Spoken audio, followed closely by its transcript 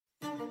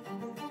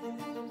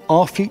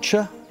Our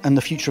future and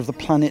the future of the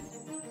planet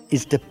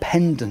is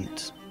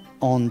dependent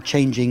on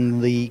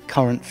changing the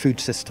current food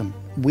system.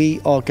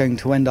 We are going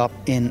to end up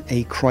in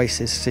a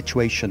crisis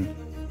situation.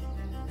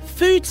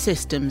 Food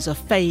systems are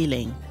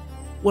failing.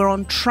 We're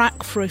on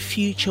track for a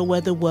future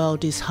where the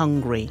world is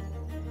hungry.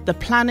 The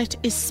planet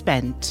is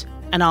spent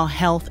and our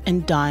health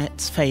and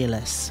diets fail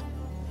us.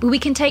 But we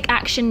can take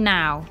action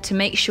now to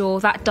make sure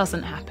that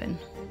doesn't happen.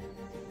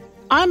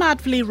 I'm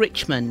Adley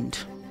Richmond.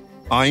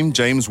 I'm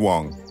James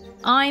Wong.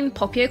 I'm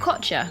Poppy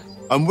Okocha.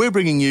 And we're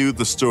bringing you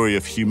the story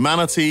of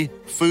humanity,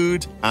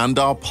 food and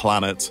our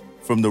planet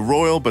from the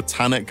Royal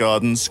Botanic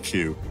Gardens,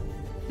 Kew.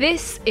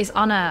 This is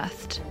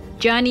Unearthed,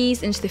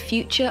 Journeys into the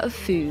Future of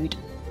Food.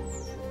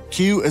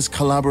 Kew is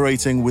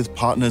collaborating with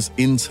partners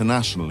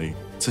internationally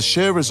to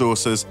share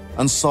resources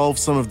and solve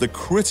some of the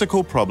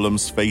critical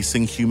problems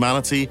facing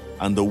humanity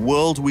and the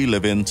world we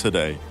live in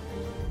today.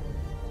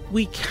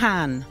 We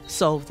can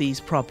solve these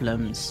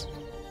problems.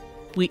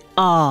 We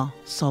are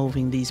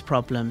solving these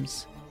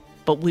problems.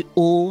 But we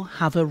all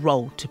have a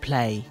role to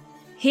play.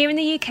 Here in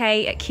the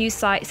UK, at Kew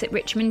sites at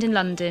Richmond in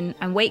London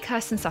and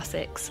Wakehurst in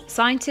Sussex,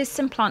 scientists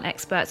and plant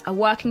experts are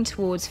working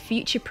towards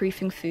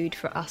future-proofing food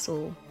for us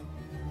all.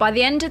 By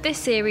the end of this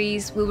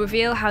series, we'll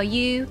reveal how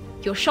you,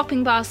 your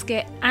shopping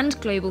basket and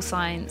global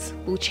science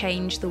will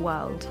change the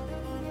world.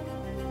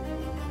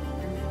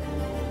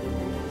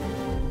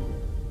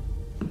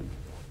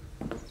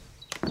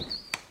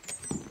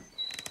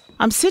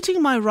 I'm sitting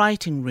in my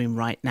writing room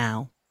right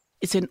now.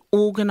 It's an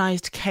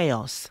organised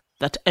chaos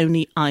that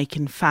only I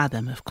can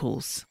fathom, of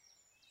course.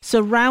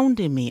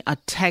 Surrounding me are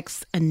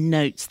texts and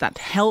notes that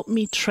help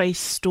me trace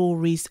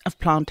stories of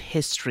plant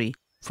history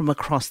from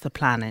across the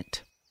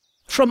planet.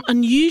 From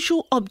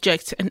unusual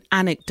objects and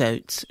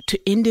anecdotes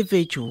to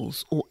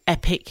individuals or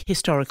epic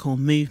historical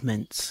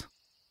movements.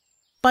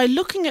 By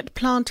looking at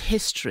plant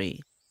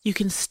history, you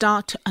can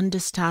start to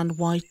understand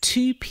why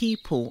two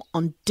people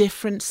on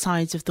different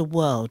sides of the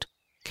world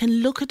can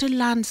look at a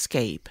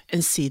landscape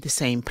and see the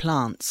same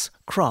plants,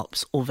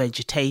 crops or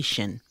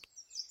vegetation.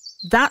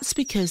 That's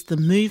because the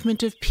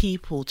movement of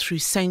people through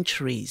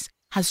centuries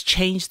has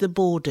changed the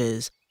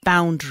borders,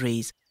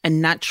 boundaries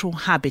and natural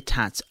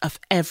habitats of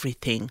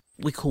everything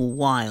we call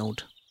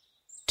wild.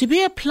 To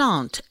be a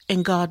plant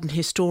and garden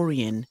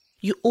historian,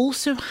 you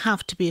also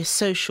have to be a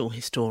social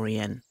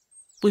historian.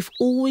 We've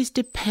always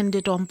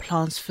depended on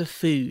plants for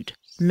food,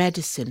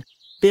 medicine,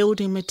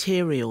 building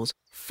materials,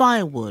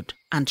 firewood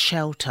and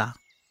shelter.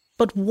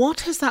 But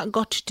what has that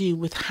got to do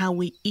with how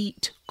we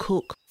eat,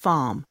 cook,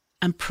 farm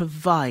and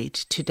provide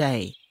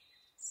today?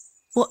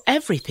 Well,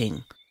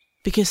 everything,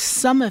 because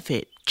some of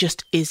it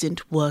just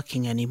isn't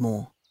working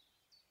anymore.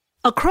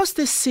 Across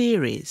this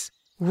series,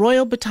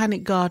 Royal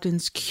Botanic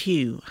Gardens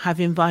Kew have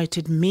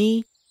invited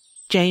me,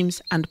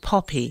 James and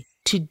Poppy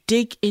to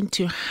dig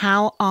into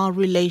how our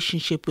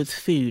relationship with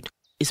food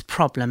is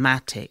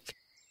problematic,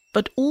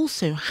 but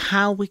also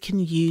how we can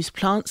use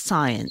plant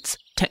science,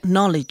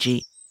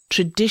 technology,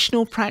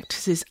 traditional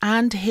practices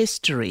and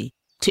history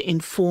to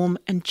inform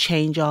and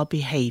change our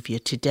behaviour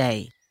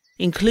today,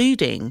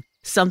 including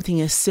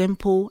something as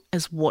simple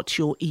as what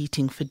you're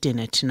eating for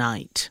dinner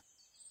tonight.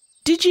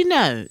 Did you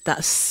know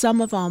that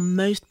some of our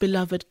most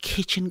beloved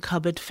kitchen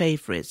cupboard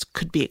favourites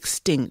could be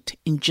extinct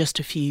in just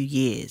a few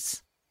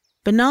years?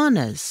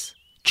 Bananas,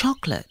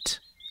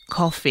 chocolate,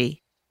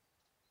 coffee.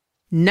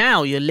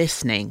 Now you're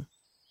listening.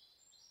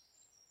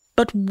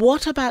 But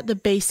what about the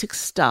basic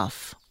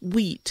stuff?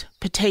 Wheat,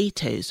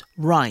 potatoes,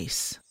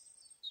 rice.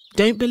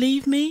 Don't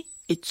believe me?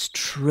 It's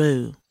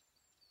true.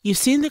 You've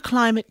seen the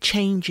climate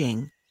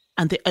changing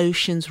and the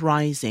oceans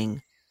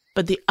rising,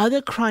 but the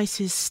other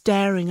crisis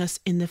staring us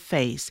in the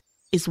face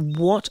is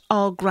what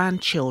our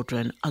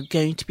grandchildren are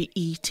going to be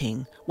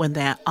eating when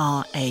they're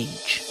our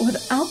age.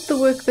 Without the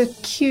work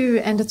that Kew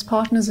and its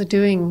partners are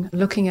doing,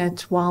 looking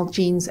at wild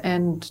genes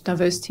and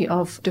diversity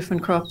of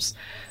different crops,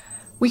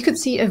 we could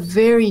see a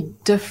very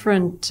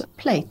different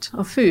plate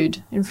of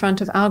food in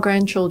front of our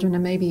grandchildren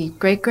and maybe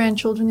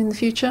great-grandchildren in the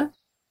future.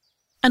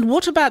 And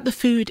what about the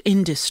food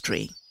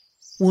industry?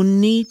 We'll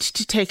need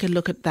to take a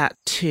look at that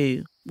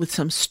too, with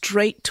some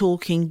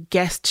straight-talking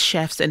guest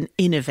chefs and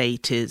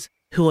innovators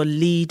who are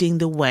leading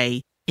the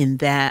way in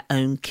their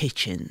own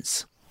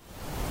kitchens.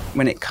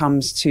 When it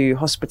comes to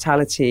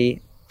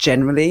hospitality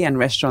generally and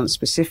restaurants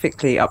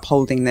specifically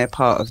upholding their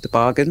part of the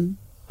bargain,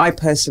 I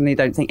personally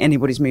don't think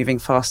anybody's moving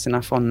fast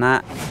enough on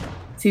that.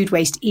 Food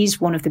waste is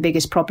one of the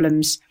biggest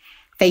problems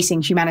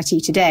facing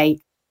humanity today.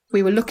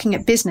 We were looking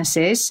at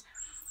businesses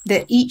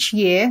that each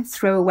year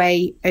throw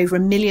away over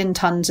 1 million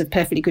tonnes of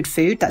perfectly good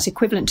food. That's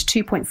equivalent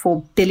to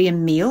 2.4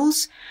 billion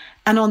meals.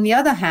 And on the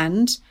other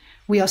hand,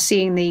 we are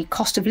seeing the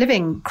cost of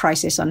living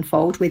crisis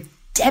unfold with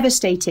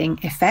devastating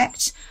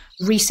effects.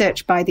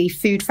 Research by the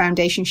Food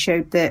Foundation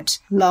showed that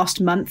last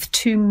month,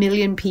 2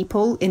 million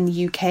people in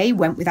the UK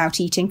went without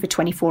eating for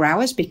 24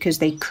 hours because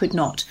they could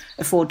not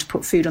afford to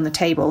put food on the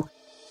table.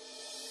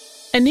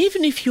 And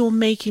even if you're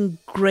making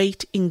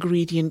great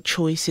ingredient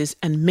choices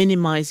and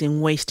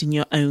minimising waste in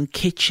your own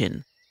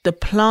kitchen, the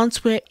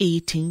plants we're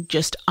eating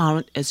just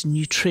aren't as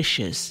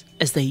nutritious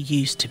as they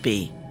used to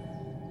be.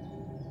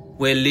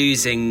 We're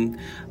losing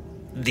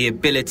the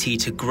ability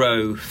to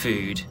grow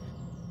food.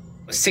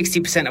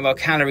 60% of our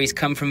calories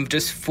come from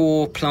just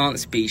 4 plant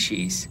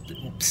species: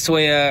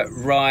 soya,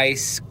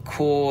 rice,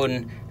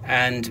 corn,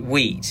 and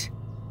wheat.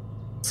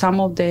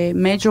 Some of the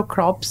major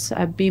crops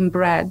have been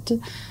bred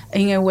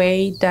in a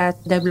way that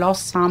they've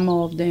lost some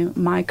of the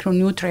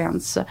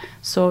micronutrients.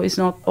 So it's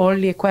not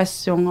only a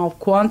question of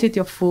quantity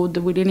of food,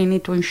 we really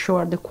need to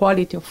ensure the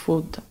quality of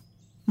food.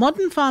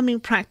 Modern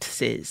farming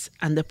practices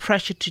and the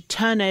pressure to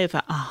turn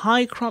over a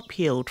high crop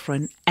yield for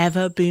an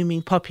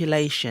ever-booming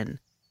population,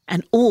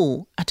 and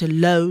all at a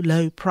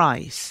low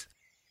price.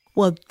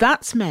 Well,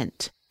 that's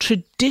meant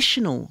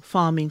traditional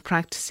farming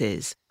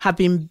practices have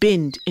been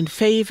binned in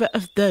favour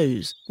of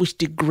those which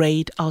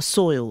degrade our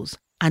soils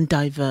and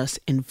diverse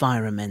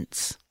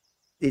environments.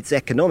 It's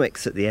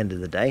economics at the end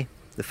of the day.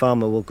 The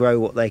farmer will grow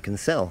what they can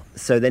sell.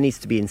 So there needs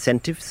to be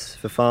incentives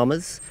for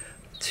farmers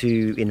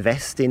to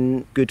invest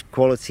in good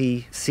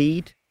quality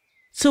seed.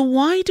 So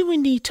why do we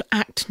need to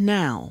act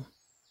now?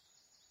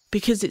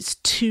 Because it's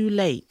too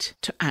late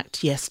to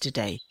act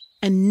yesterday,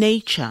 and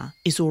nature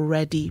is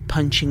already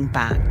punching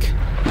back.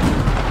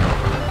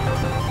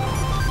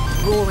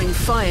 Roaring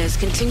fires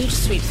continue to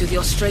sweep through the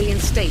Australian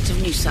state of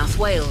New South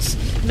Wales.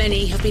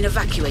 Many have been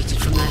evacuated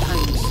from their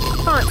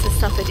homes. France has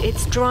suffered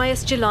its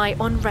driest July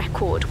on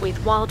record, with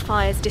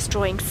wildfires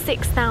destroying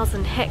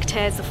 6,000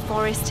 hectares of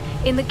forest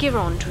in the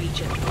Gironde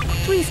region.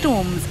 3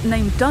 storms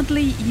named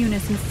Dudley,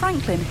 Eunice and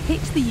Franklin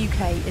hit the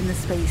UK in the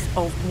space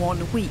of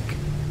 1 week.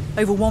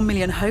 Over 1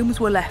 million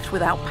homes were left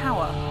without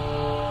power.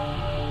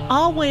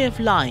 Our way of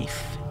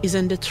life is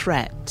under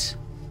threat.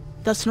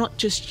 That's not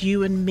just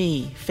you and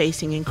me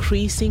facing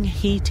increasing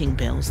heating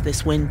bills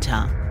this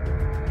winter.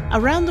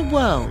 Around the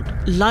world,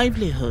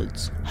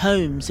 livelihoods,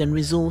 homes and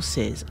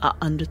resources are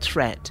under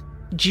threat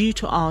due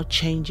to our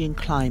changing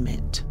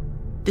climate.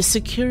 The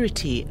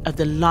security of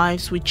the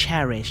lives we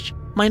cherish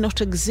might not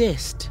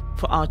exist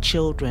for our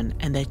children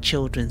and their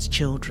children's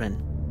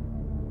children.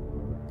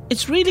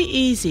 It's really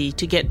easy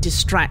to get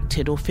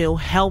distracted or feel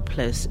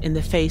helpless in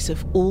the face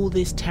of all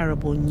this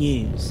terrible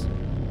news.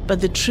 But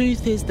the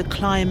truth is the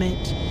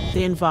climate,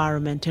 the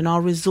environment, and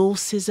our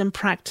resources and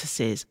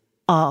practices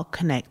are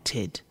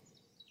connected.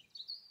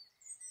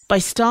 By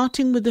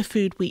starting with the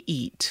food we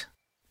eat,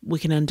 we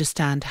can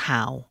understand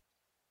how.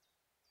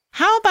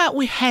 How about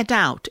we head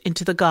out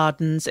into the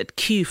gardens at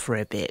Kew for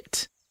a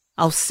bit?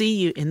 I'll see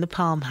you in the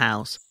Palm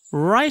House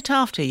right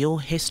after your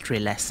history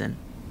lesson.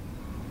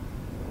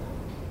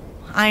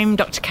 I'm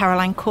Dr.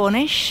 Caroline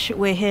Cornish.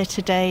 We're here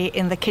today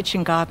in the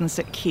kitchen gardens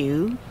at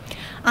Kew.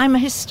 I'm a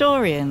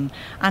historian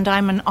and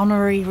I'm an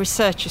honorary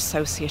research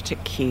associate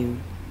at Kew.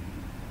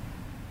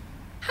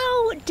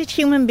 How did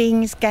human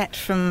beings get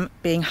from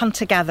being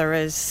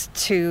hunter-gatherers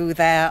to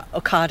their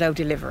Ocado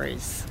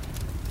deliveries?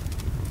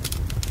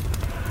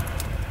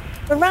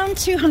 Around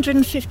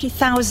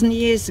 250,000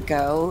 years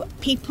ago,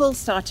 people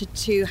started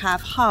to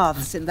have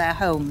hearths in their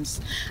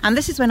homes. And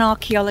this is when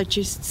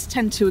archaeologists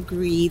tend to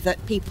agree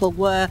that people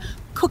were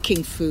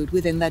cooking food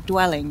within their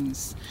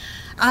dwellings.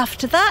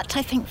 After that,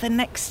 I think the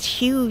next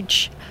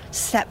huge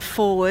step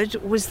forward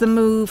was the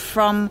move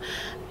from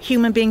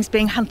human beings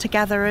being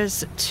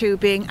hunter-gatherers to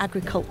being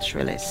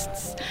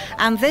agriculturalists.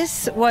 And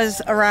this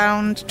was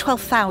around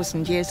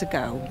 12,000 years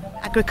ago.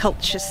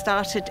 Agriculture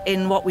started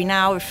in what we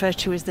now refer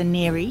to as the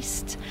Near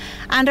East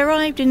and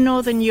arrived in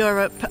Northern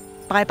Europe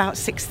by about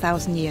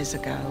 6,000 years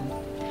ago.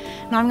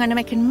 Now I'm going to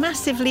make a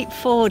massive leap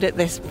forward at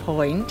this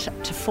point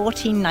to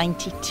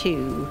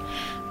 1492.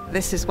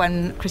 This is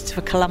when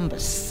Christopher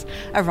Columbus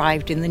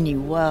arrived in the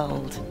New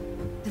World.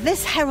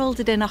 This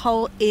heralded in a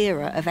whole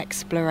era of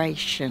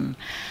exploration,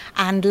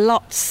 and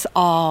lots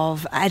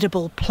of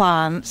edible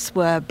plants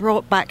were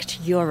brought back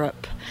to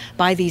Europe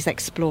by these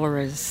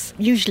explorers,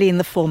 usually in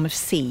the form of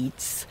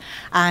seeds,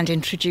 and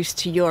introduced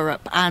to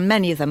Europe. And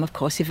many of them, of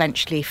course,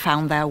 eventually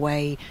found their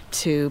way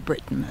to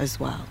Britain as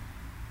well.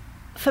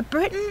 For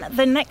Britain,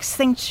 the next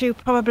thing to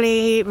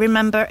probably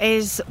remember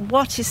is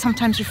what is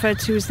sometimes referred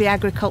to as the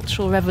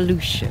Agricultural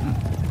Revolution.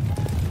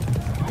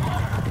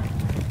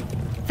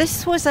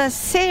 This was a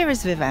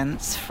series of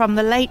events from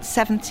the late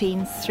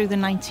 17th through the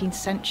 19th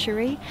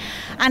century,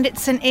 and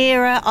it's an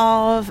era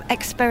of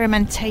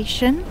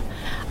experimentation,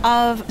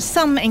 of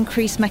some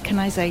increased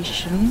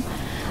mechanisation.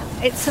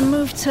 It's a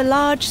move to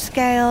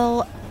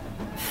large-scale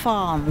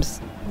farms.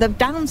 The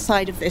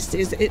downside of this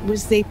is it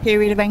was the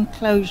period of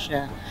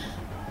enclosure.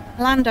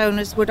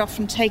 Landowners would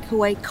often take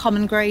away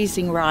common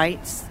grazing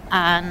rights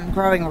and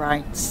growing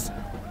rights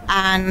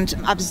and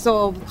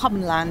absorb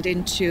common land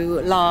into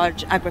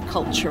large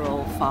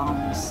agricultural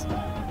farms.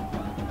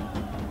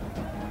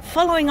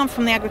 Following on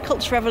from the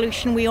agricultural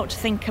revolution, we ought to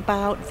think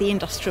about the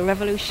industrial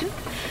revolution.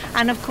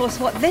 And of course,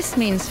 what this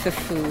means for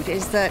food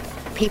is that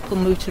people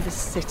move to the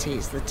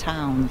cities, the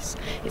towns.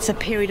 It's a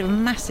period of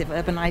massive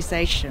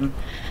urbanisation.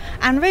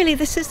 And really,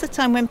 this is the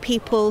time when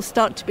people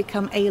start to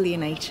become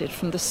alienated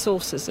from the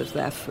sources of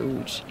their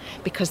food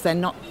because they're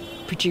not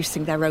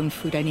producing their own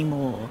food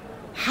anymore.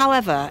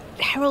 However,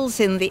 it heralds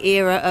in the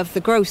era of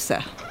the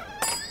grocer.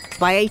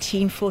 By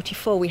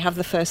 1844, we have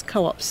the first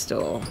co-op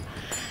store,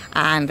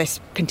 and this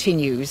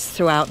continues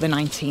throughout the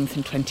 19th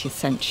and 20th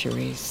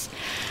centuries.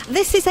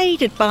 This is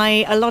aided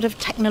by a lot of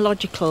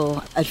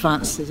technological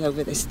advances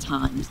over this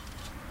time.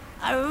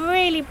 A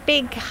really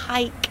big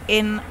hike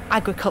in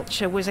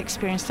agriculture was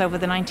experienced over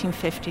the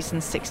 1950s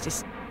and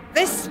 60s.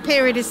 This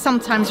period is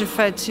sometimes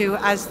referred to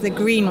as the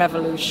Green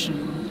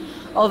Revolution,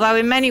 although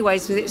in many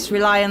ways with its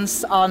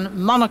reliance on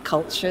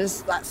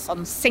monocultures, that's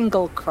on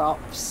single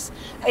crops,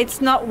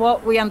 it's not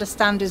what we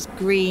understand as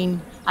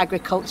green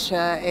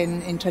agriculture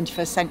in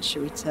 21st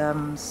century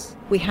terms.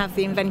 We have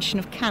the invention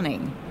of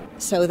canning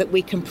so that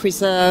we can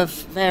preserve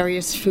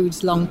various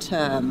foods long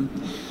term.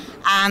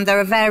 And there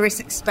are various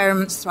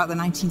experiments throughout the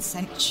 19th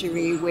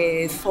century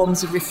with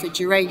forms of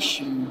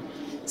refrigeration,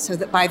 so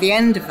that by the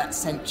end of that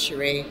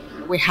century,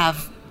 we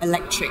have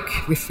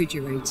electric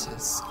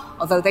refrigerators,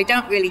 although they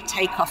don't really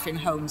take off in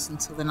homes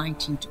until the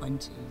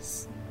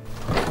 1920s.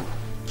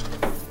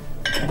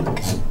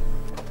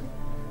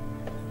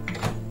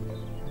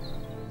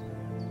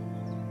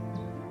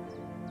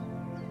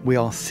 We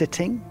are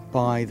sitting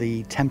by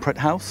the Temperate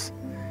House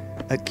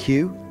at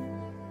Kew.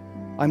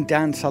 I'm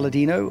Dan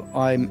Saladino.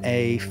 I'm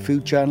a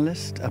food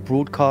journalist, a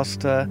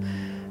broadcaster,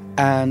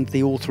 and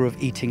the author of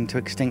Eating to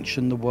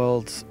Extinction, the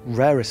world's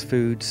rarest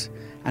foods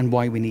and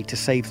why we need to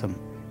save them.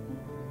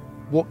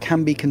 What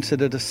can be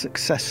considered a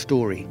success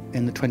story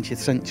in the 20th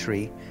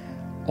century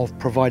of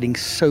providing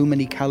so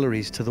many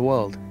calories to the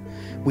world.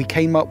 We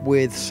came up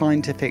with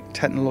scientific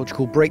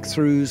technological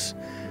breakthroughs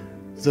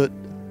that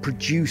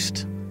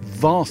produced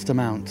vast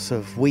amounts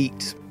of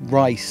wheat,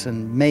 rice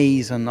and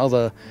maize and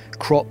other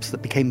crops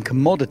that became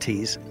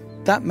commodities.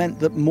 That meant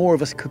that more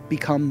of us could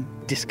become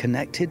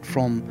disconnected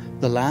from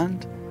the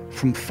land,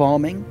 from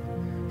farming.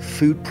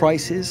 Food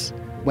prices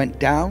went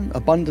down,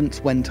 abundance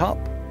went up.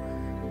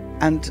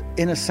 And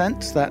in a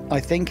sense, that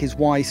I think is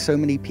why so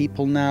many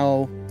people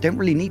now don't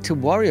really need to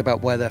worry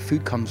about where their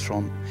food comes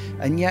from.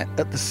 And yet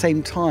at the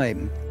same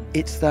time,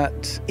 it's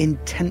that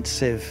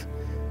intensive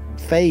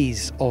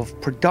phase of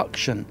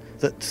production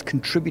that's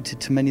contributed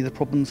to many of the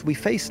problems we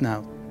face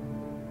now.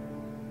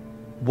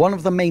 One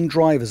of the main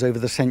drivers over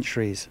the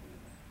centuries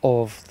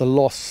of the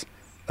loss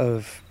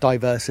of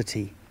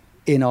diversity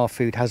in our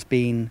food has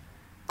been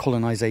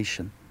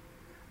colonization.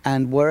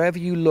 And wherever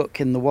you look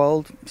in the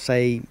world,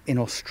 say in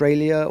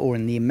Australia or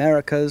in the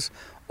Americas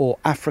or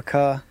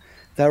Africa,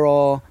 there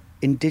are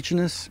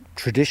indigenous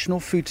traditional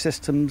food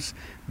systems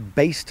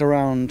based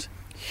around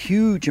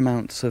huge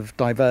amounts of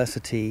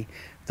diversity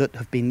that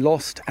have been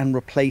lost and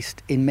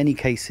replaced in many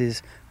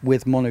cases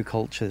with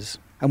monocultures.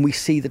 And we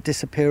see the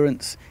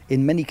disappearance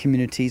in many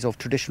communities of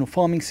traditional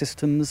farming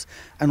systems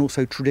and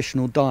also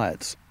traditional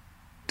diets.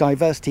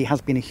 Diversity has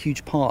been a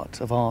huge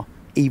part of our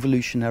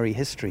evolutionary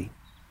history.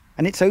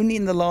 And it's only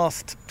in the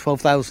last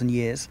 12,000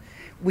 years,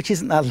 which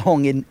isn't that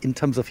long in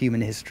terms of human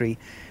history,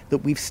 that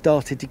we've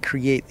started to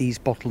create these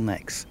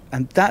bottlenecks.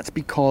 And that's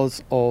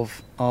because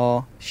of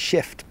our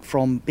shift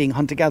from being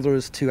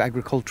hunter-gatherers to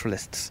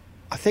agriculturalists.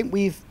 I think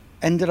we've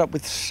ended up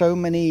with so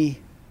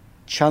many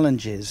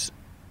challenges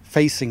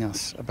facing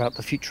us about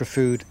the future of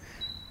food,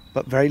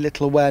 but very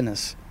little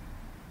awareness.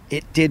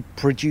 It did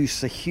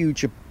produce a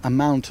huge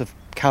amount of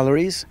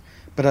calories,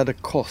 but at a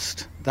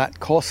cost. That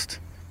cost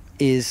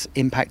is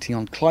impacting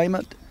on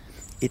climate,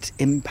 it's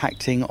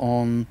impacting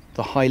on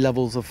the high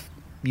levels of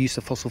use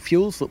of fossil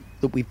fuels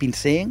that we've been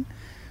seeing,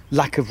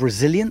 lack of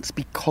resilience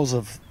because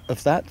of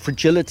that,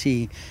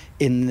 fragility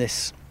in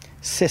this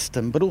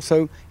system, but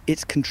also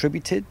it's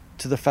contributed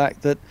to the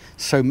fact that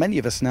so many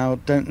of us now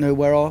don't know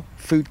where our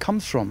food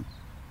comes from.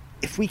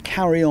 If we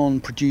carry on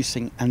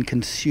producing and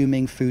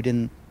consuming food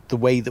in the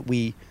way that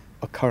we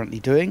are currently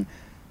doing,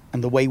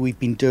 and the way we've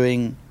been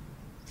doing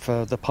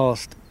for the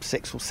past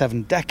 6 or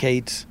 7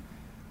 decades,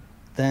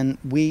 then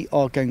we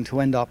are going to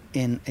end up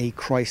in a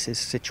crisis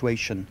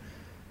situation,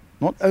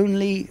 not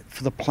only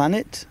for the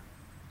planet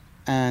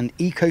and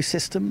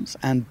ecosystems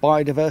and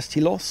biodiversity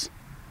loss,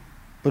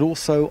 but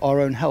also our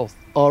own health,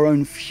 our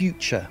own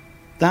future.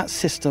 That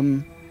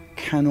system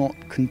cannot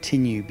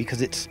continue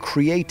because it's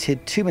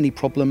created too many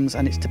problems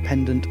and it's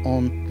dependent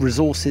on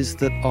resources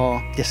that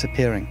are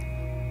disappearing.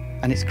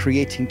 And it's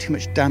creating too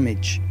much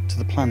damage to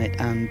the planet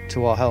and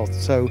to our health.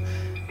 So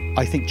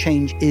I think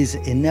change is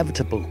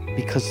inevitable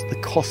because the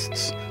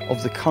costs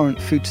of the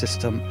current food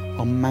system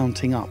are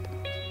mounting up.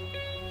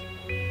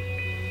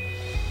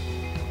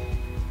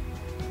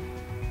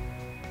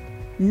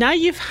 Now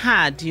you've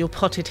had your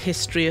potted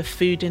history of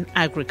food and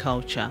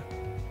agriculture,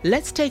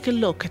 let's take a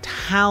look at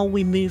how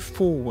we move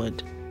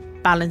forward,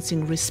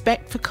 balancing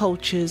respect for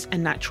cultures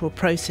and natural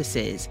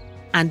processes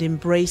and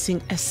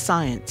embracing a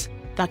science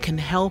that can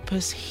help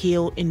us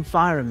heal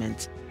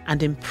environments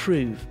and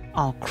improve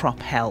our crop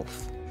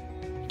health.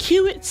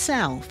 Kew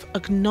itself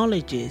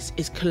acknowledges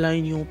its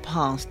colonial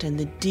past and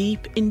the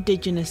deep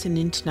indigenous and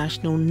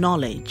international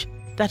knowledge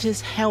that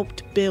has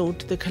helped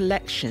build the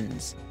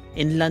collections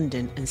in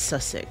London and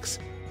Sussex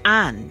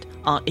and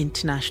our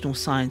international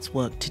science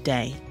work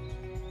today.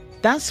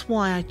 That's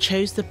why I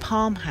chose the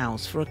Palm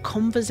House for a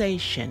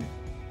conversation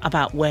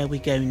about where we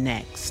go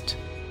next.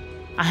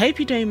 I hope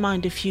you don't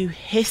mind a few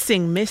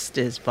hissing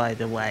misters, by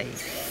the way.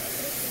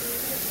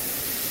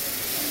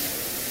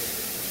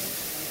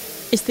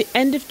 It's the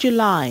end of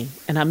July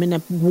and I'm in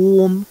a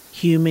warm,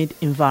 humid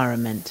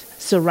environment,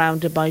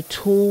 surrounded by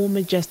tall,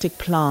 majestic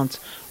plants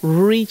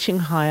reaching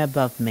high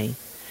above me.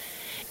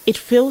 It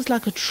feels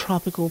like a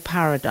tropical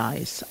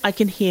paradise. I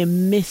can hear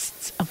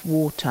mists of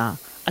water.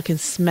 I can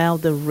smell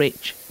the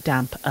rich,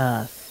 damp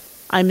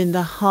earth. I'm in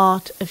the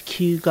heart of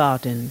Kew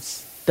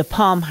Gardens, the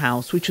Palm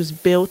House, which was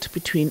built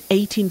between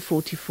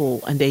 1844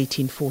 and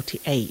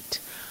 1848,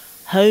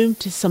 home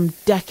to some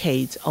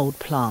decades-old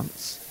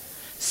plants.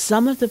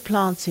 Some of the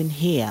plants in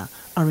here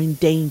are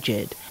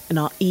endangered and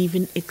are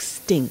even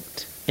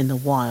extinct in the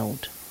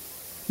wild.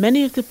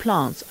 Many of the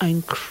plants are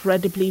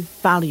incredibly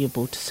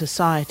valuable to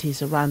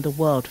societies around the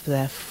world for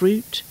their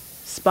fruit,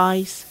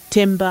 spice,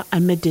 timber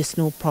and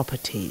medicinal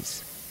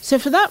properties. So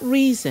for that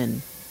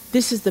reason,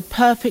 this is the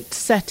perfect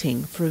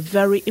setting for a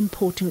very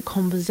important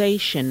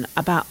conversation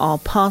about our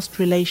past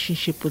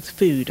relationship with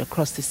food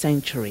across the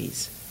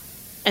centuries.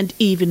 And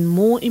even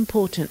more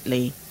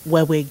importantly,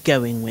 where we're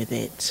going with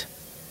it.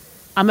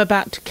 I'm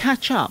about to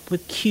catch up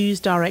with Kew's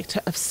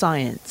Director of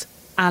Science,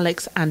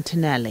 Alex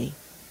Antonelli.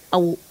 I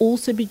will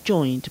also be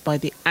joined by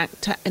the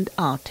actor and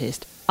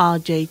artist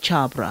RJ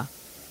Chhabra,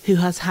 who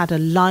has had a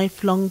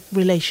lifelong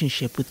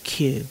relationship with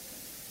Kew.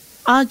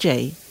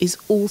 RJ is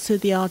also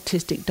the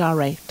artistic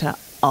director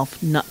of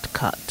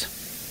Nutcut.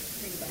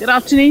 Good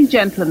afternoon,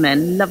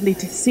 gentlemen. Lovely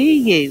to see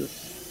you.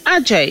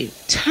 RJ,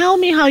 tell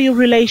me how your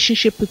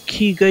relationship with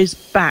Kew goes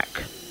back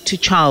to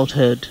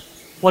childhood.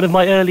 One of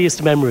my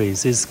earliest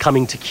memories is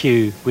coming to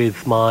Kew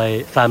with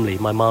my family,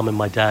 my mum and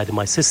my dad and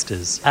my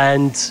sisters,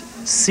 and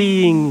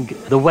seeing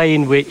the way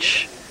in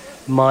which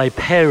my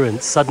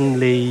parents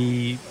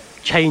suddenly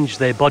changed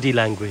their body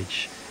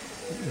language,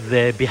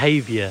 their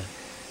behaviour,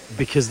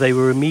 because they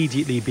were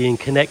immediately being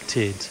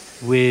connected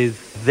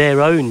with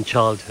their own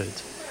childhood.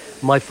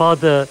 My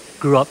father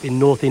grew up in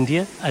North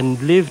India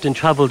and lived and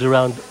travelled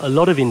around a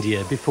lot of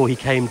India before he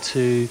came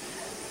to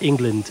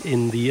England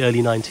in the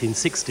early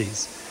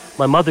 1960s.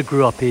 My mother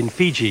grew up in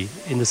Fiji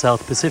in the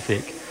South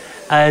Pacific,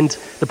 and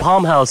the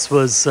Palm House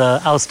was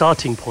our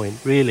starting point,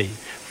 really.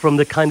 From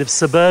the kind of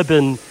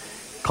suburban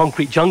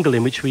concrete jungle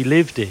in which we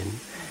lived in,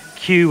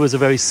 Kew was a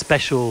very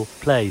special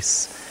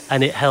place,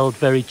 and it held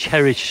very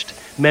cherished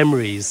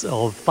memories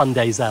of fun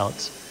days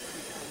out.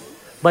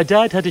 My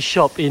dad had a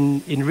shop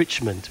in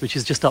Richmond, which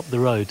is just up the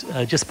road,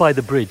 just by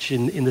the bridge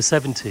in the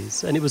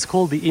 70s, and it was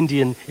called the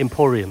Indian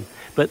Emporium.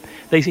 But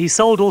he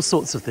sold all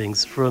sorts of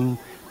things, from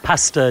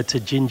pasta to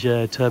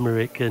ginger,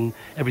 turmeric, and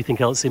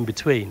everything else in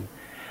between.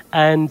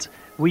 And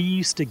we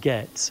used to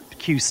get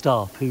Kew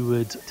staff who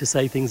would to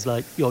say things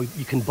like,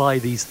 you can buy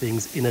these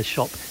things in a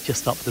shop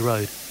just up the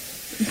road.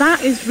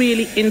 That is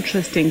really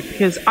interesting,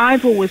 because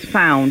I've always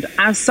found,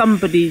 as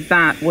somebody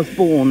that was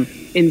born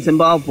in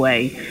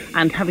Zimbabwe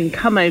and having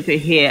come over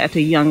here at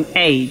a young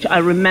age, I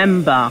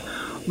remember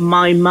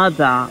my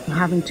mother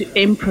having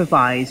to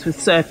improvise with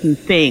certain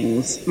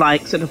things,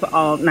 like sort of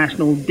our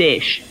national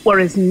dish.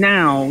 Whereas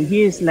now,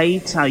 years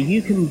later,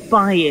 you can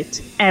buy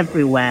it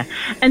everywhere.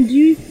 And do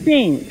you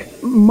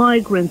think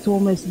migrants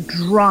almost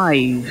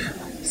drive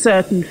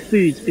certain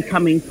foods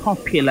becoming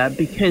popular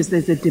because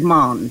there's a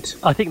demand?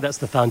 I think that's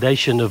the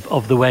foundation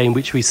of the way in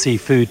which we see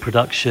food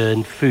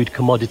production, food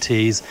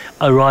commodities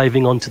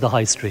arriving onto the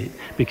high street,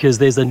 because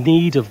there's a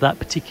need of that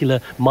particular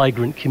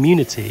migrant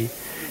community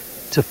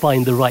to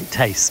find the right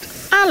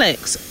taste.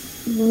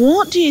 Alex,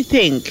 what do you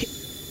think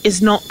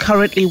is not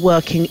currently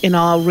working in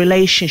our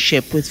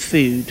relationship with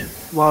food?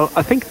 Well,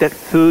 I think that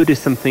food is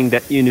something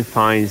that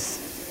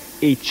unifies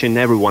each and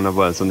every one of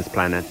us on this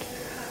planet.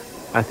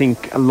 I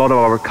think a lot of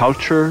our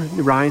culture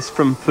derives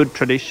from food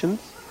traditions.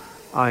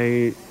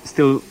 I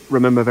still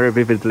remember very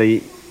vividly,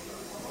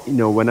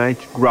 when I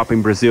grew up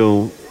in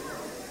Brazil,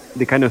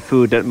 the kind of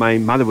food that my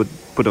mother would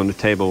put on the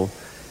table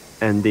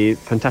and the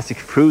fantastic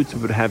fruits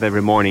we would have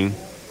every morning.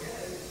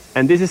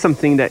 And this is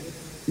something that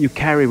you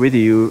carry with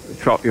you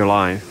throughout your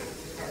life.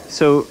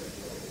 So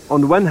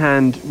on the one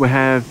hand, we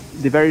have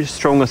the very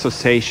strong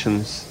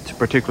associations to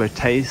particular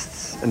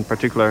tastes and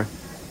particular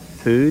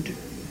food.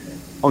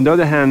 On the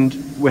other hand,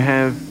 we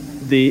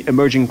have the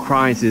emerging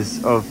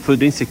crisis of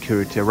food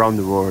insecurity around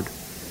the world,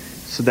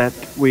 so that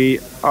we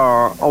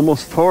are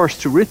almost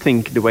forced to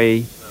rethink the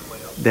way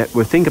that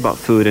we think about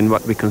food and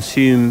what we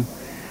consume,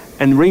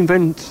 and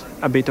reinvent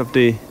a bit of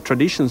the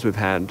traditions we've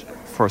had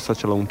for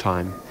such a long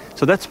time.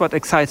 So that's what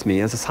excites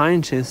me. As a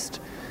scientist,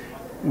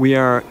 we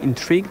are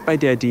intrigued by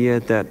the idea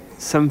that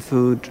some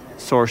food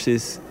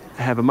sources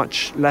have a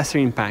much lesser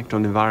impact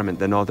on the environment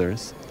than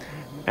others.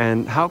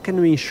 And how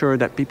can we ensure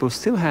that people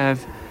still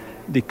have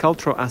the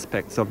cultural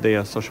aspects of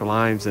their social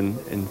lives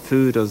and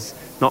food as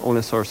not only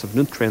a source of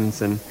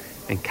nutrients and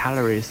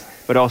calories,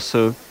 but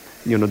also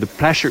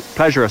the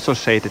pleasure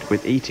associated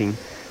with eating,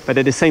 but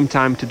at the same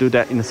time to do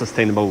that in a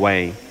sustainable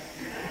way.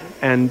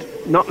 And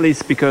not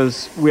least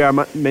because we are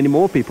many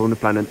more people on the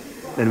planet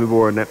than we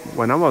were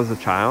when I was a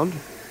child,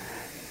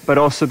 but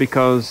also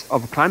because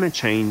of climate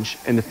change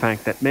and the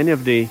fact that many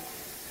of the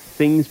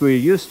things we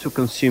used to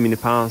consume in the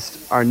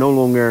past are no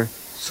longer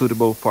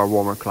suitable for a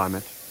warmer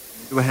climate.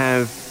 We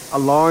have a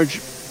large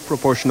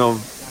proportion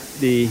of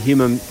the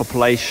human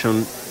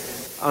population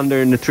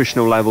under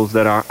nutritional levels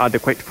that are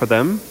adequate for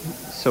them.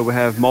 So we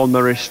have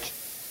malnourished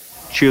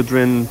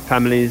children,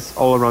 families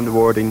all around the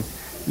world in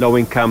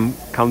low-income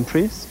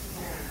countries.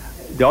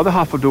 The other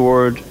half of the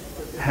world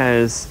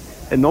has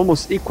an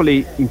almost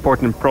equally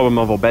important problem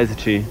of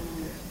obesity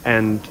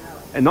and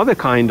another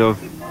kind of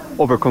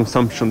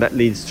overconsumption that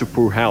leads to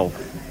poor health.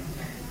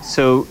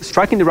 So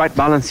striking the right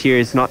balance here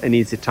is not an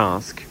easy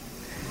task.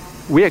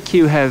 We at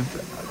Kew have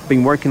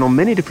been working on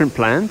many different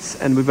plants,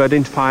 and we've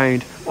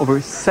identified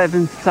over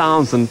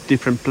 7,000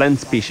 different plant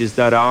species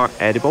that are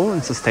edible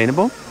and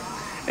sustainable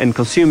and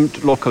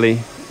consumed locally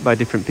by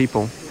different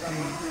people.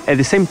 At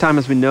the same time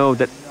as we know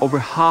that over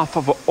half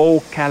of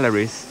all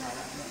calories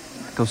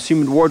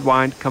consumed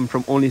worldwide come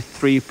from only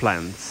 3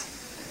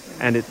 plants,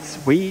 and it's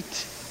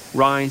wheat,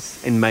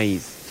 rice and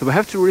maize. So we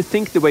have to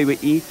rethink the way we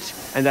eat,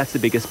 and that's the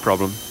biggest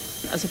problem.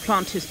 As a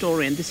plant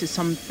historian, this is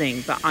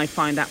something that I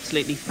find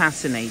absolutely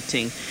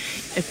fascinating.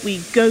 If we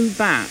go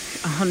back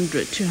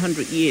 100,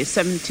 200 years,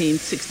 17th,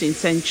 16th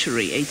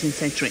century, 18th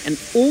century, an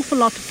awful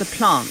lot of the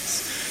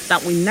plants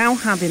that we now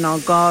have in our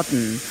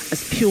garden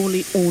as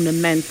purely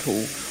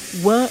ornamental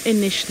were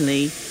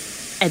initially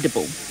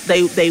edible.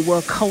 They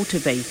were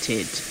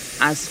cultivated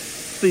as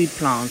food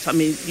plants. I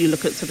mean, you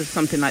look at sort of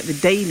something like the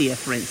dahlia,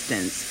 for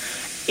instance.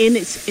 In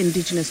its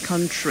indigenous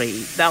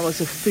country, that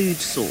was a food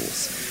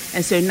source.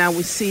 And so now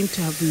we seem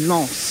to have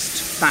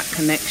lost that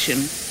connection.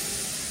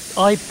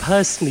 I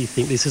personally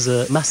think this is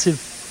a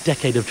massive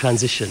decade of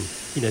transition.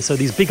 So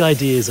these big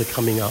ideas are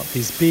coming up,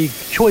 these big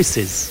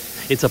choices.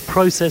 It's a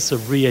process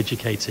of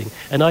re-educating.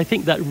 And I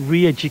think that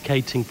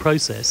re-educating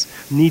process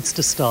needs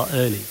to start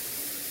early.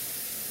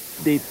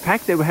 The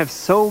fact that we have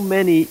so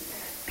many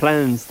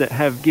plants that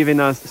have given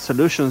us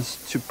solutions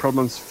to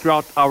problems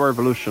throughout our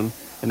evolution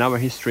and our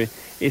history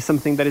is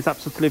something that is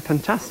absolutely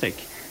fantastic.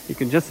 You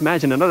can just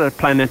imagine another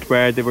planet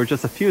where there were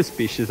just a few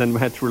species and we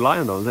had to rely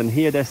on those. And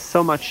here there's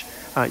so much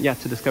yet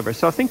to discover.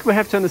 So I think we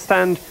have to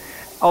understand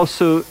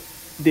also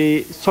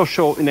the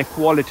social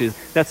inequalities.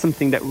 That's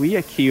something that we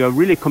at Kew are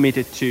really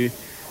committed to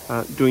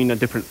doing in a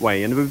different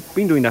way. And we've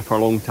been doing that for a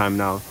long time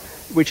now,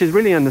 which is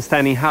really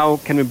understanding how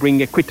can we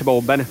bring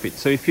equitable benefits.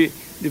 So if you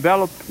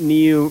develop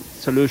new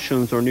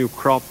solutions or new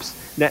crops,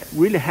 that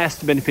really has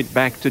to benefit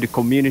back to the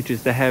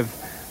communities that have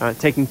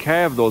taken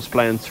care of those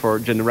plants for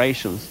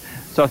generations.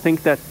 So I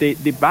think that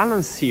the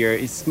balance here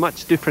is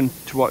much different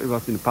to what it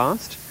was in the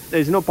past.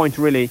 There's no point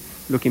really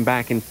looking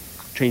back and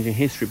changing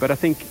history, but I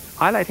think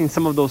highlighting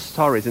some of those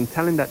stories and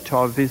telling that to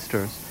our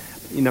visitors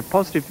in a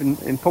positive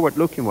and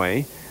forward-looking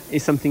way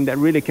is something that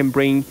really can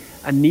bring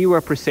a new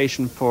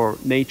appreciation for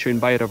nature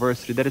and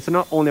biodiversity, that it's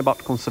not only about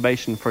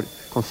conservation for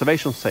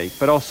conservation's sake,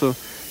 but also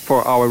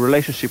for our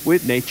relationship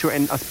with nature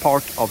and as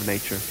part of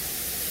nature.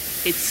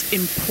 It's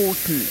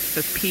important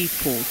for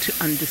people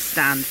to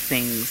understand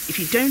things. If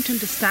you don't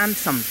understand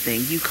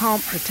something, you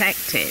can't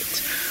protect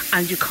it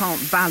and you can't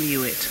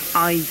value it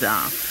either.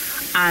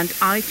 And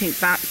I think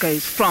that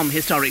goes from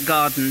historic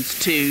gardens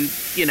to,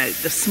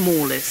 the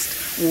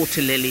smallest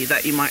water lily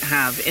that you might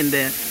have in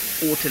the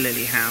water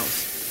lily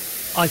house.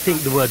 I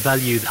think the word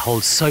value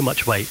holds so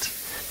much weight,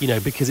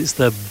 because it's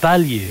the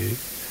value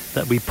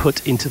that we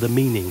put into the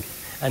meaning.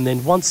 And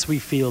then once we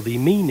feel the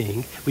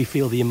meaning, we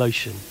feel the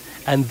emotion.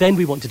 And then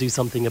we want to do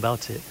something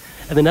about it.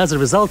 And then as a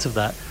result of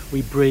that,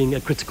 we bring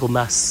a critical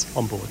mass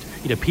on board.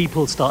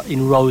 People start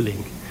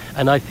enrolling.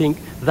 And I think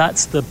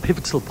that's the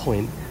pivotal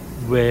point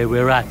where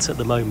we're at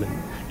the moment.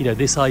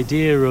 This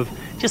idea of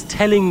just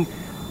telling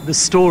the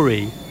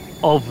story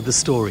of the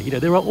story.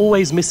 There are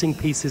always missing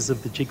pieces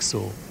of the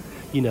jigsaw,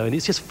 and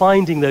it's just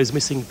finding those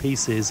missing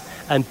pieces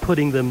and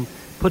putting them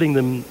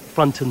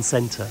front and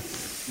center.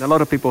 A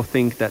lot of people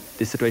think that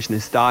the situation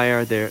is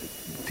dire, their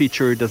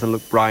future doesn't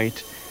look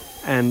bright.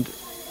 And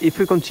if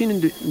we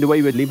continue the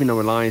way we're living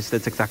our lives,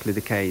 that's exactly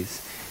the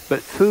case. But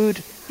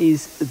food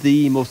is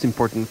the most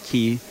important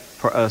key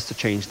for us to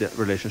change that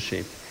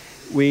relationship.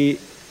 We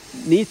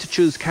need to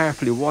choose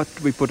carefully what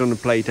we put on the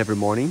plate every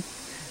morning,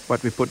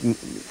 what we put in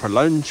for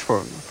lunch,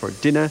 for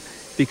dinner,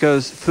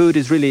 because food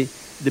is really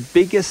the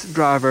biggest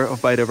driver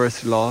of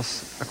biodiversity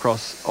loss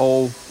across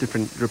all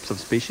different groups of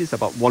species.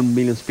 About 1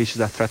 million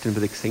species are threatened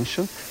with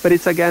extinction. But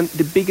it's, again,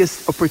 the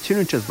biggest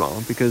opportunity as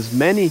well, because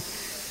many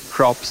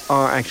crops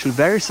are actually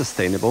very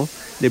sustainable.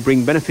 They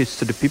bring benefits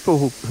to the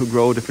people who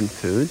grow different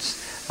foods,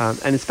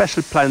 and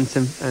especially plants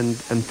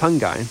and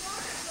fungi.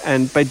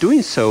 And by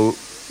doing so,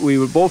 we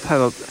will both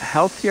have a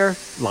healthier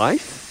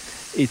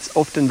life. It's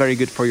often very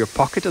good for your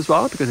pocket as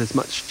well, because it's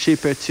much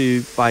cheaper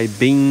to buy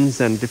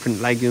beans and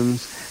different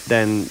legumes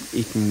than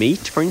eating meat,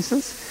 for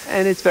instance.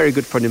 And it's very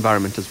good for the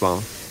environment as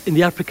well. In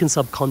the African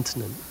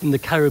subcontinent, in the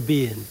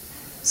Caribbean,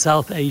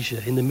 South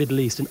Asia, in the Middle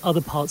East, and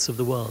other parts of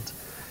the world,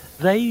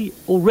 they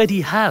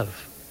already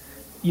have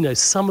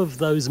some of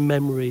those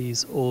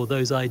memories or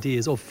those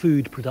ideas of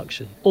food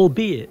production,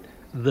 albeit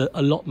the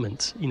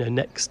allotment,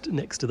 next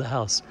to the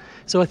house.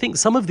 So I think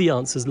some of the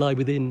answers lie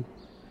within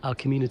our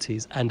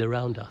communities and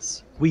around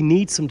us. We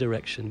need some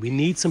direction. We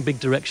need some big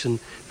direction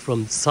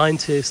from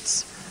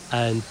scientists,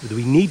 and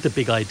we need the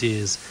big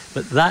ideas.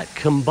 But that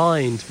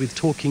combined with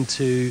talking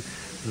to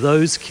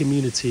those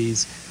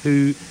communities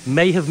who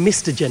may have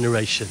missed a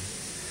generation.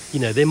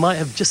 There might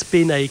have just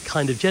been a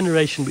kind of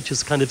generation which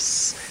has kind of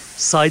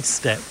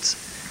sidestepped,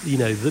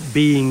 that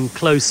being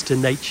close to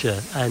nature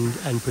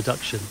and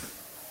production.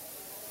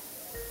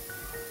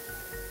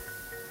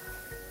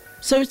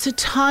 So it's a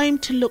time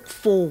to look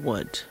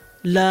forward,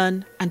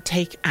 learn and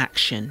take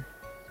action.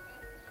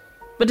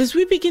 But as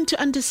we begin to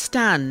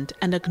understand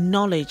and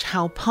acknowledge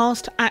how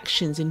past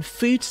actions in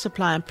food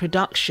supply and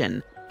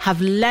production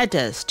have led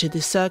us to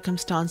the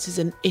circumstances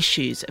and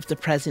issues of the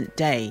present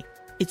day,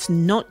 it's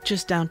not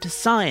just down to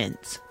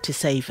science to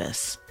save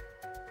us.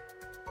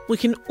 We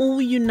can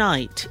all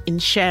unite in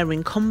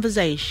sharing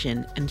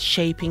conversation and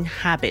shaping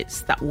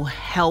habits that will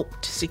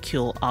help to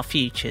secure our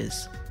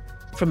futures.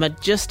 From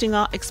adjusting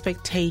our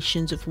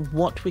expectations of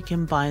what we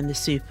can buy in the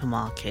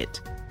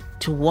supermarket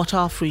to what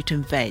our fruit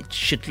and veg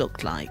should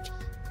look like,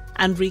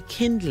 and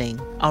rekindling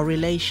our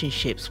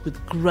relationships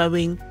with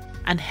growing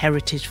and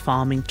heritage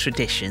farming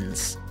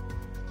traditions.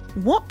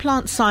 What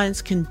plant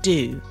science can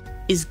do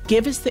is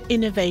give us the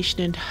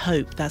innovation and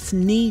hope that's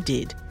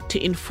needed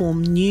to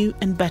inform new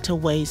and better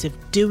ways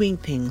of doing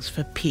things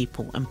for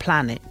people and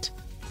planet,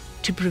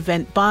 to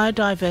prevent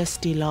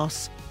biodiversity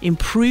loss,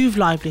 improve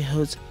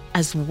livelihoods,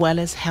 as well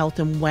as health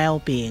and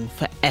well-being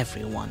for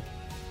everyone.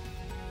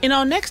 In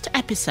our next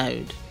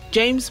episode,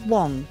 James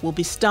Wong will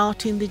be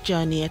starting the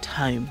journey at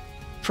home,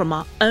 from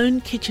our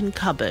own kitchen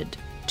cupboard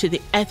to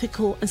the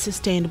ethical and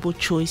sustainable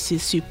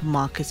choices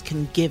supermarkets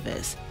can give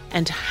us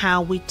and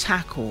how we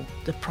tackle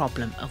the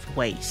problem of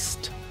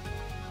waste.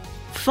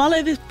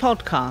 Follow this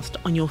podcast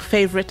on your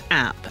favourite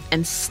app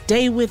and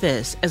stay with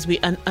us as we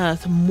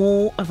unearth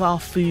more of our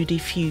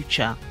foodie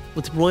future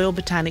with Royal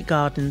Botanic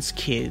Gardens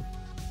Kew.